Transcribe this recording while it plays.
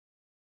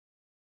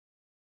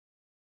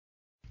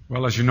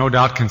Well, as you no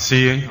doubt can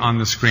see on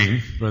the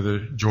screen, Brother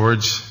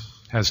George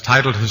has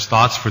titled his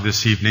thoughts for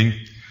this evening,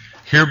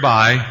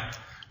 Hereby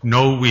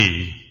Know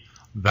We,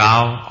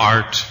 Thou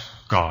Art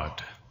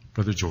God.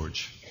 Brother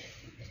George.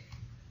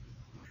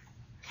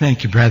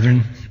 Thank you,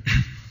 brethren.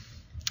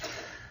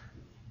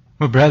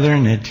 Well,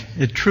 brethren,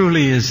 it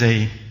truly is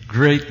a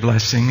great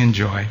blessing and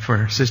joy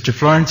for Sister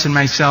Florence and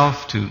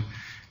myself to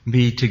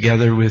be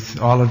together with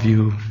all of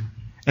you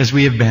as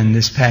we have been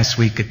this past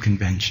week at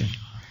convention.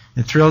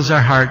 It thrills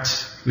our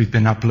hearts. We've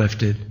been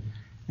uplifted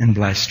and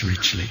blessed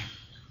richly.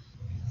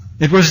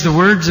 It was the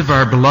words of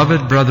our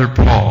beloved brother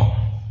Paul,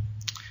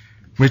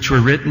 which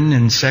were written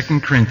in 2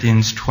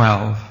 Corinthians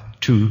 12,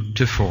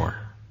 2-4.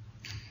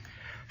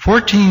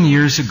 14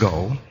 years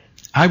ago,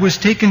 I was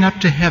taken up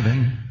to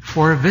heaven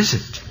for a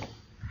visit.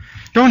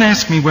 Don't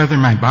ask me whether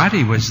my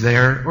body was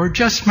there or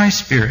just my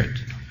spirit,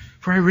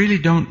 for I really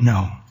don't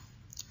know.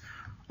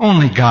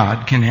 Only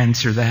God can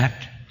answer that.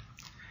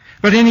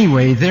 But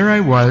anyway, there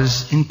I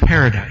was in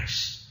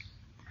paradise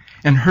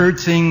and heard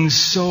things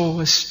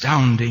so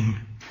astounding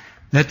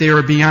that they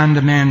are beyond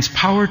a man's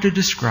power to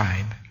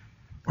describe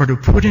or to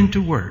put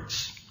into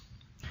words.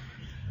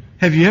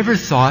 Have you ever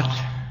thought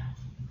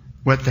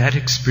what that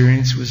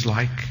experience was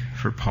like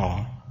for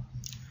Paul?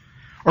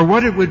 Or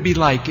what it would be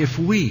like if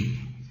we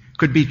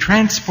could be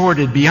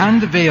transported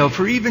beyond the veil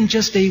for even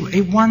just a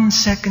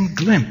 1-second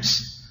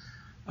glimpse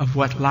of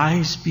what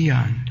lies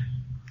beyond,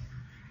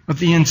 of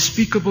the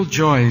unspeakable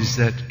joys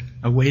that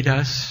await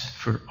us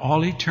for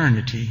all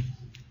eternity,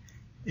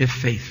 if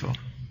faithful.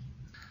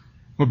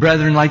 Well,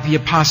 brethren, like the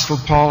Apostle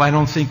Paul, I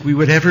don't think we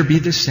would ever be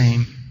the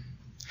same.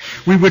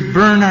 We would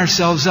burn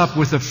ourselves up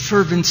with a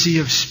fervency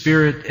of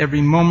spirit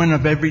every moment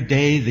of every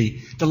day,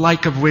 the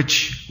like of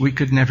which we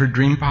could never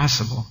dream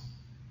possible.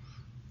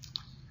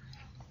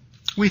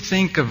 We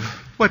think of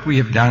what we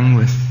have done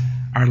with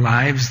our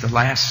lives the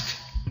last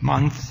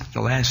month,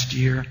 the last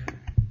year.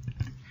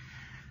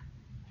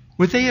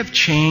 Would they have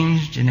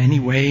changed in any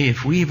way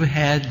if we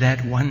had that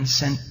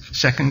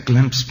 1-second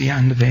glimpse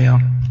beyond the veil?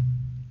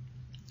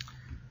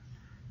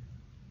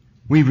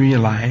 We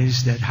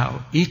realize that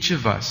how each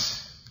of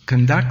us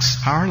conducts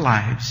our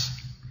lives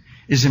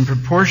is in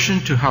proportion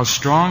to how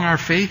strong our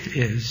faith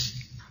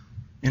is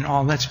in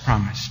all that's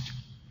promised.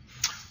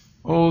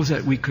 Oh,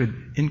 that we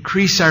could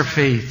increase our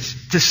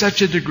faith to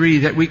such a degree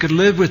that we could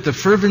live with the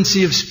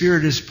fervency of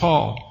spirit as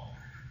Paul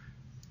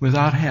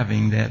without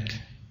having that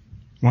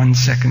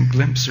 1-second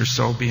glimpse or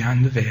so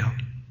beyond the veil.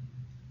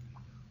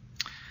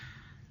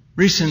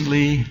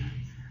 Recently,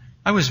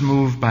 I was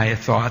moved by a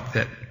thought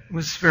that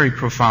was very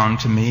profound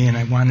to me, and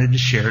I wanted to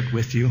share it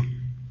with you,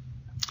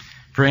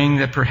 praying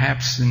that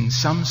perhaps in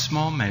some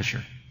small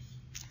measure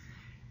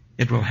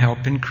it will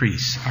help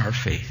increase our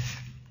faith.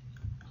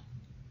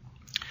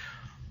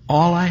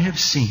 All I have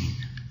seen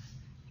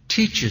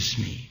teaches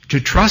me to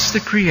trust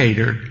the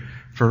Creator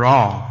for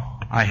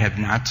all I have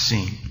not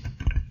seen.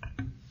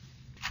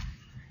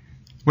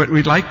 What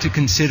we'd like to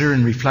consider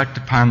and reflect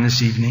upon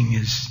this evening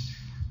is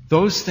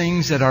those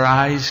things that our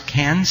eyes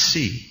can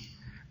see,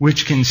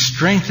 which can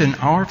strengthen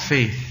our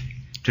faith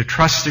to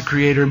trust the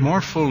Creator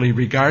more fully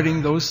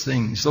regarding those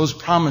things, those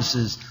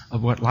promises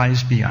of what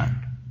lies beyond.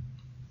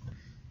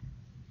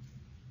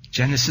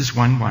 Genesis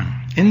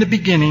 1:1. In the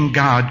beginning,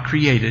 God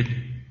created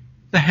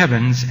the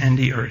heavens and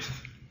the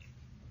earth.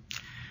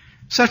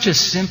 Such a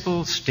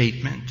simple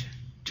statement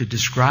to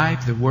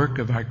describe the work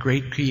of our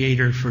great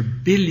Creator for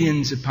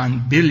billions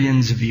upon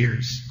billions of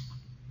years.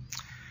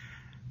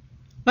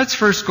 Let's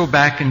first go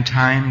back in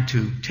time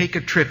to take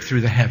a trip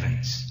through the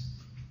heavens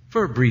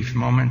for a brief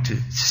moment to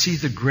see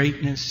the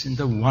greatness and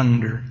the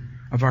wonder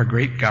of our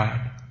great God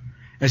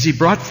as He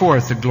brought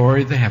forth the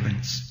glory of the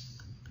heavens.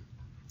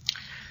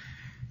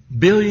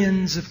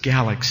 Billions of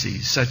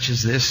galaxies such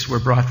as this were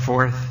brought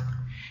forth,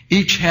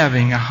 each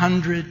having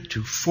 100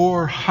 to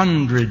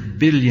 400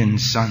 billion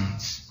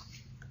suns.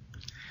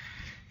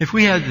 If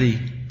we had the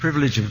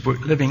privilege of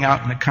living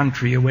out in the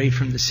country away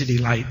from the city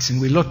lights and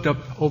we looked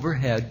up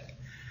overhead,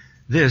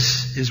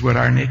 this is what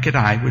our naked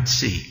eye would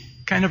see.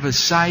 Kind of a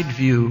side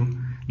view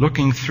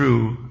looking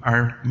through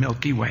our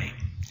Milky Way.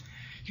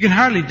 You can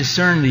hardly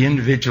discern the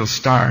individual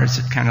stars.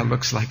 It kind of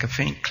looks like a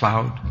faint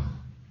cloud.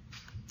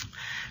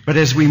 But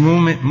as we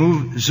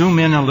zoom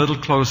in a little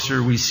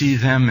closer, we see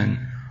them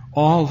in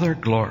all their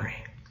glory.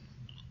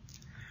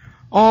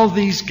 All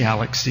these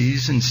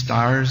galaxies and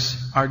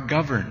stars are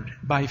governed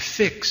by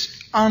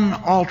fixed,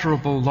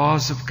 unalterable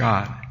laws of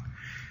God.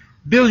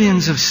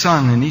 Billions of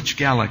suns in each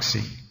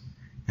galaxy,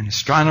 and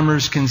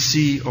astronomers can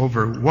see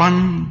over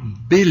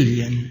 1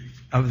 billion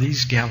of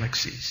these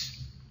galaxies.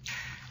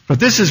 But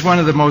this is one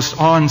of the most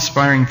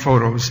awe-inspiring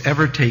photos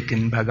ever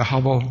taken by the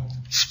Hubble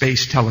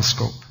Space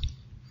Telescope.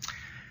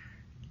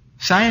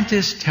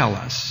 Scientists tell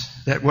us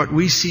that what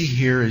we see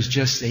here is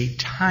just a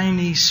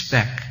tiny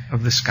speck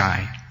of the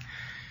sky.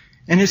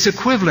 And it's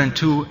equivalent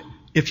to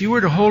if you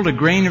were to hold a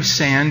grain of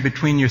sand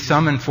between your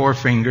thumb and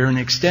forefinger and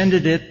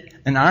extended it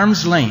an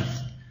arm's length.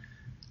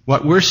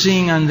 What we're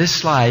seeing on this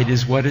slide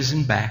is what is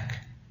in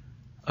back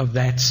of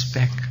that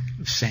speck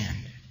of sand.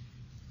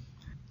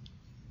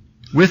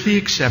 with the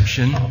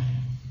exception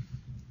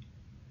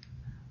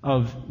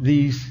of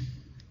these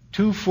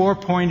two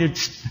four-pointed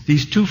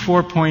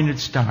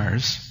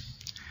stars,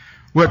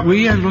 what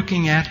we are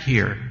looking at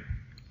here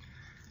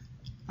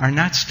are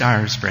not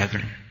stars,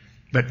 brethren,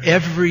 but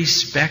every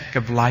speck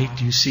of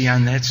light you see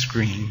on that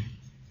screen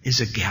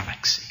is a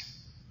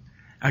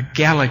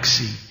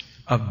galaxy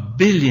of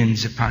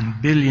billions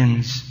upon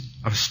billions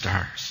of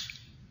stars,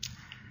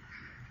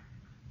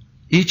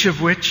 each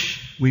of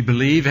which we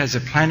believe has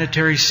a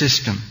planetary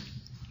system,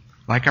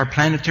 like our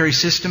planetary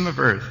system of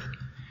Earth,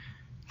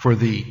 for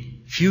the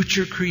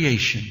future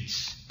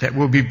creations that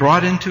will be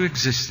brought into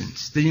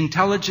existence, the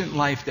intelligent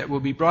life that will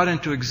be brought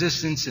into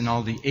existence in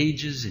all the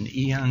ages and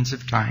eons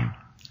of time.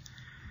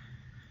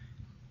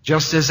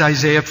 Just as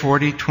Isaiah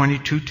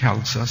 40:22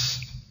 tells us,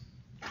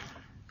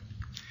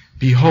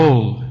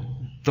 "Behold,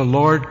 the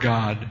Lord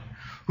God,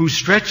 who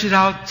stretches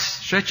out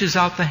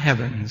the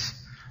heavens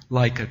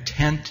like a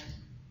tent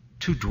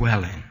to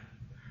dwell in."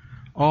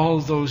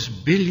 All those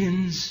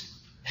billions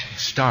of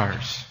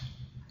stars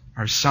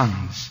are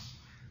suns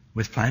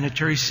with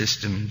planetary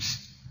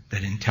systems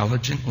that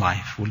intelligent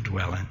life will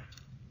dwell in.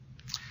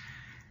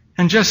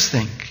 And just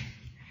think,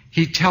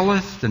 He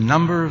telleth the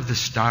number of the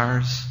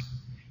stars,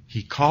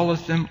 He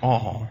calleth them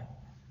all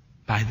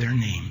by their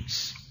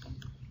names.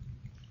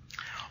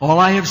 All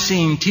I have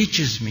seen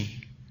teaches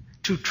me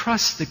to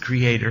trust the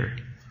Creator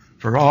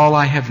for all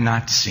I have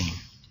not seen.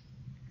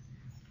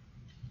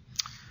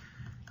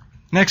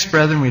 Next,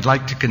 brethren, we'd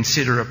like to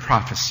consider a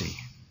prophecy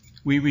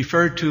we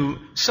refer to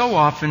so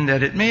often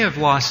that it may have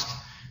lost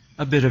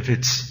a bit of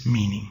its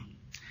meaning.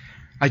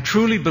 I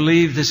truly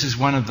believe this is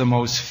one of the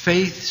most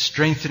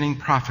faith-strengthening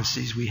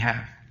prophecies we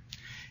have.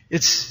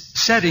 Its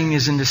setting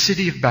is in the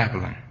city of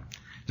Babylon,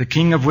 the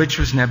king of which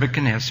was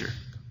Nebuchadnezzar.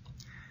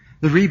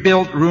 The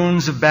rebuilt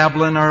ruins of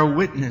Babylon are a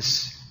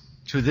witness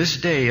to this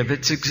day of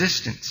its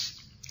existence.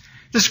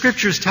 The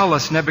scriptures tell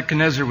us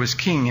Nebuchadnezzar was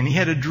king, and he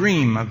had a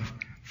dream of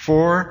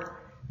 4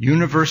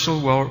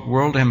 universal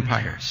world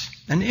empires,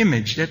 an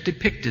image that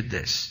depicted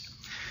this.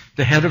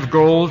 The head of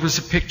gold was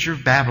a picture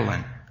of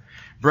Babylon,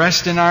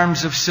 breast and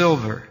arms of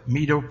silver,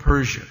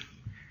 Medo-Persia,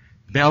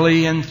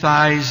 belly and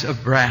thighs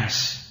of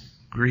brass,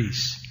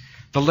 Greece,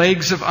 the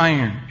legs of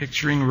iron,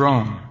 picturing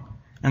Rome,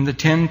 and the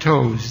 10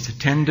 toes, the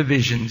 10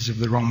 divisions of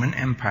the Roman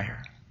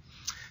Empire.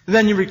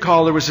 Then you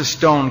recall there was a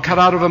stone cut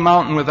out of a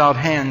mountain without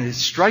hand. It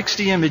strikes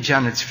the image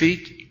on its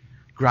feet,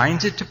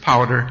 grinds it to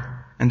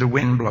powder, and the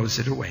wind blows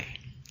it away.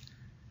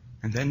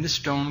 And then the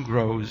stone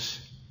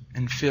grows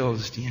and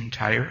fills the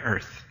entire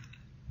earth.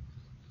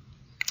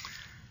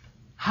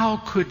 How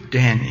could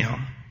Daniel,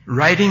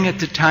 writing at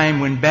the time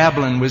when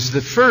Babylon was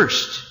the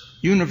first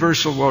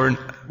universal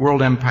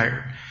world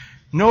empire,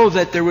 know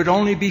that there would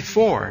only be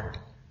 4,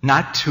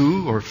 not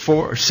 2 or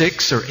 4 or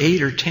 6 or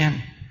 8 or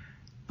 10,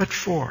 but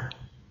 4?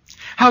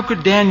 How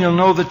could Daniel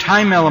know the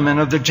time element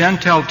of the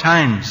Gentile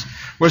times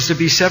was to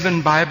be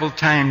 7 Bible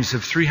times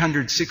of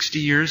 360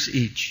 years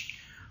each,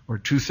 or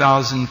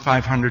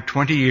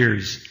 2,520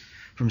 years,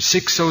 from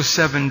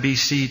 607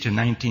 BC to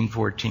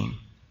 1914?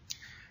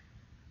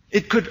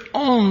 It could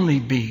only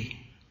be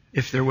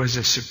if there was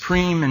a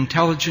supreme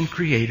intelligent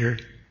creator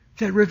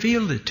that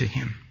revealed it to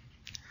him.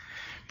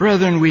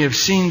 Brethren, we have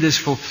seen this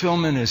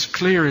fulfillment as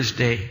clear as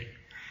day.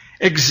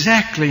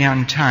 Exactly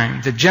on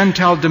time, the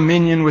Gentile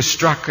dominion was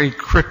struck a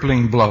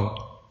crippling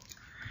blow.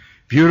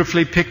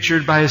 Beautifully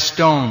pictured by a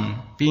stone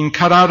being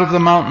cut out of the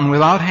mountain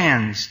without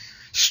hands,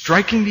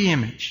 striking the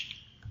image.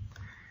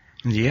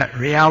 And the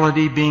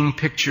reality being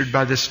pictured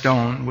by the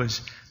stone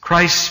was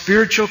Christ's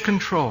spiritual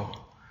control,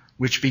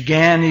 which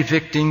began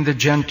evicting the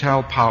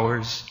Gentile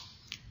powers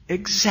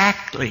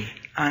exactly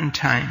on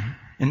time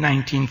in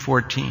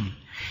 1914,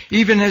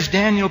 even as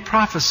Daniel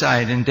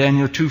prophesied in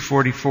Daniel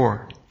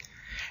 2:44.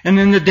 "And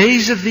in the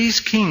days of these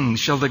kings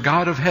shall the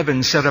God of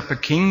heaven set up a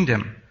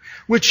kingdom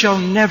which shall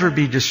never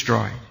be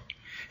destroyed.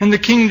 And the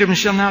kingdom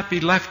shall not be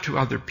left to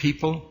other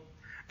people,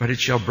 but it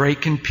shall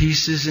break in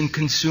pieces and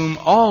consume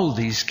all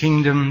these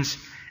kingdoms,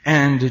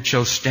 and it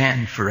shall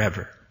stand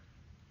forever."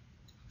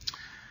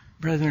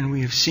 Brethren,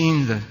 we have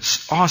seen the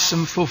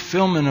awesome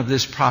fulfillment of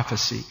this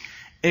prophecy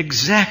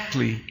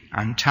exactly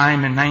on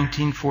time in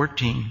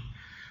 1914,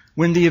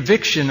 when the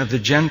eviction of the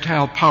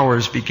Gentile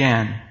powers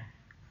began.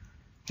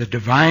 The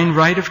divine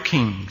right of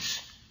kings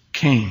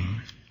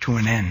came to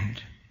an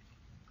end.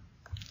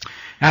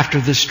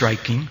 After the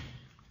striking,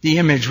 the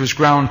image was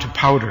ground to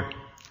powder,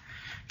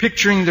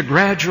 picturing the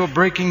gradual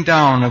breaking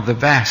down of the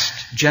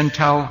vast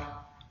Gentile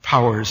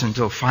powers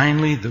until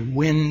finally the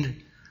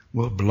wind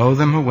will blow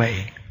them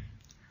away,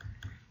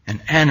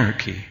 and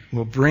anarchy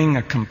will bring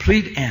a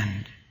complete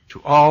end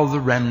to all the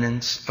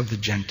remnants of the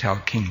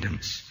Gentile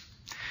kingdoms.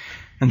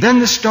 And then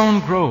the stone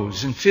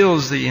grows and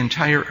fills the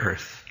entire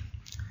earth.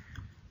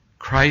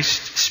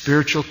 Christ's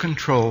spiritual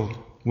control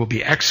will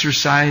be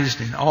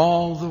exercised in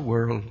all the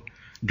world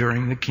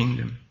during the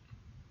kingdom.